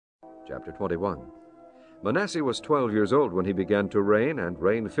Chapter 21. Manasseh was 12 years old when he began to reign, and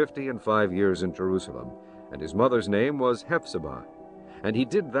reigned 50 years in Jerusalem. And his mother's name was Hephzibah. And he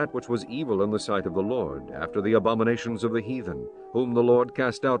did that which was evil in the sight of the Lord, after the abominations of the heathen, whom the Lord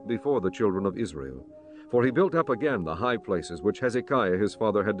cast out before the children of Israel. For he built up again the high places which Hezekiah his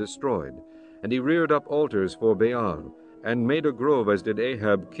father had destroyed. And he reared up altars for Baal, and made a grove as did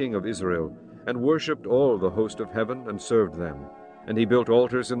Ahab king of Israel, and worshipped all the host of heaven, and served them. And he built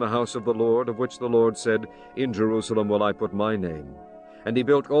altars in the house of the Lord, of which the Lord said, In Jerusalem will I put my name. And he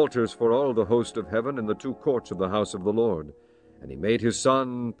built altars for all the host of heaven in the two courts of the house of the Lord. And he made his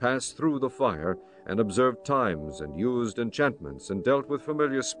son pass through the fire, and observed times, and used enchantments, and dealt with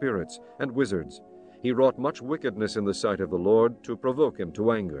familiar spirits and wizards. He wrought much wickedness in the sight of the Lord, to provoke him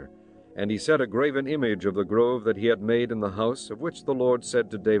to anger. And he set a graven image of the grove that he had made in the house, of which the Lord said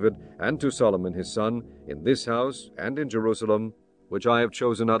to David and to Solomon his son, In this house and in Jerusalem, which I have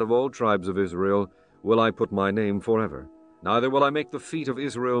chosen out of all tribes of Israel, will I put my name forever. Neither will I make the feet of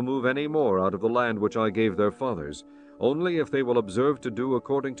Israel move any more out of the land which I gave their fathers, only if they will observe to do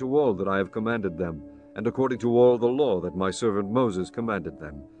according to all that I have commanded them, and according to all the law that my servant Moses commanded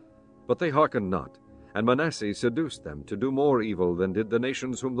them. But they hearkened not, and Manasseh seduced them to do more evil than did the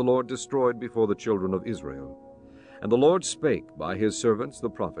nations whom the Lord destroyed before the children of Israel. And the Lord spake by his servants the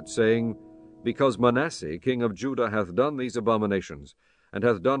prophets, saying, Because Manasseh king of Judah hath done these abominations, and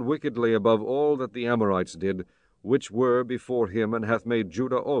hath done wickedly above all that the Amorites did, which were before him, and hath made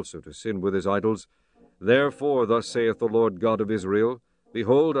Judah also to sin with his idols, therefore thus saith the Lord God of Israel,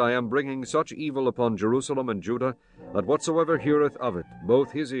 Behold, I am bringing such evil upon Jerusalem and Judah, that whatsoever heareth of it,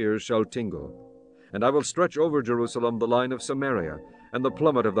 both his ears shall tingle. And I will stretch over Jerusalem the line of Samaria, and the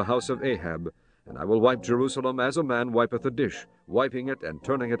plummet of the house of Ahab, and I will wipe Jerusalem as a man wipeth a dish, wiping it and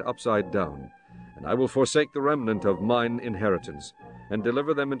turning it upside down. And I will forsake the remnant of mine inheritance, and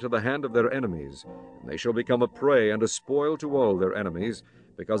deliver them into the hand of their enemies, and they shall become a prey and a spoil to all their enemies,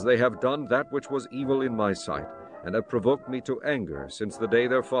 because they have done that which was evil in my sight, and have provoked me to anger, since the day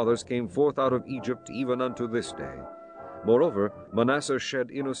their fathers came forth out of Egypt, even unto this day. Moreover, Manasseh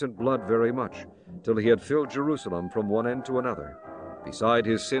shed innocent blood very much, till he had filled Jerusalem from one end to another, beside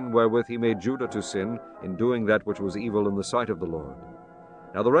his sin wherewith he made Judah to sin, in doing that which was evil in the sight of the Lord.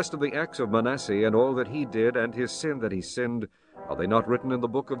 Now the rest of the acts of Manasseh, and all that he did, and his sin that he sinned, are they not written in the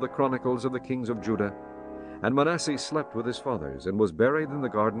book of the Chronicles of the kings of Judah? And Manasseh slept with his fathers, and was buried in the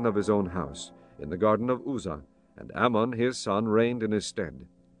garden of his own house, in the garden of Uzzah, and Amon his son reigned in his stead.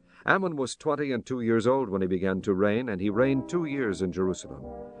 Amon was 22 years old when he began to reign, and he reigned 2 years in Jerusalem.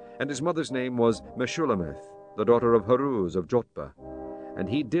 And his mother's name was Meshullemeth, the daughter of Haruz of Jotbah. And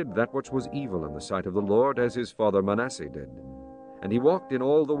he did that which was evil in the sight of the Lord, as his father Manasseh did. And he walked in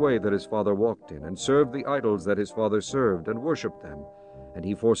all the way that his father walked in, and served the idols that his father served, and worshipped them. And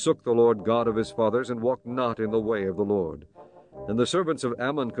he forsook the Lord God of his fathers, and walked not in the way of the Lord. And the servants of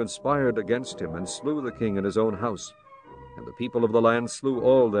Ammon conspired against him, and slew the king in his own house. And the people of the land slew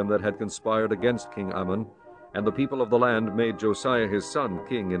all them that had conspired against King Ammon, and the people of the land made Josiah his son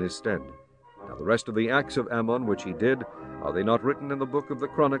king in his stead. Now the rest of the acts of Ammon which he did, are they not written in the book of the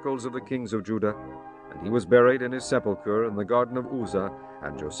Chronicles of the kings of Judah? And he was buried in his sepulchre in the garden of Uzzah,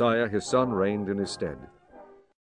 and Josiah his son reigned in his stead.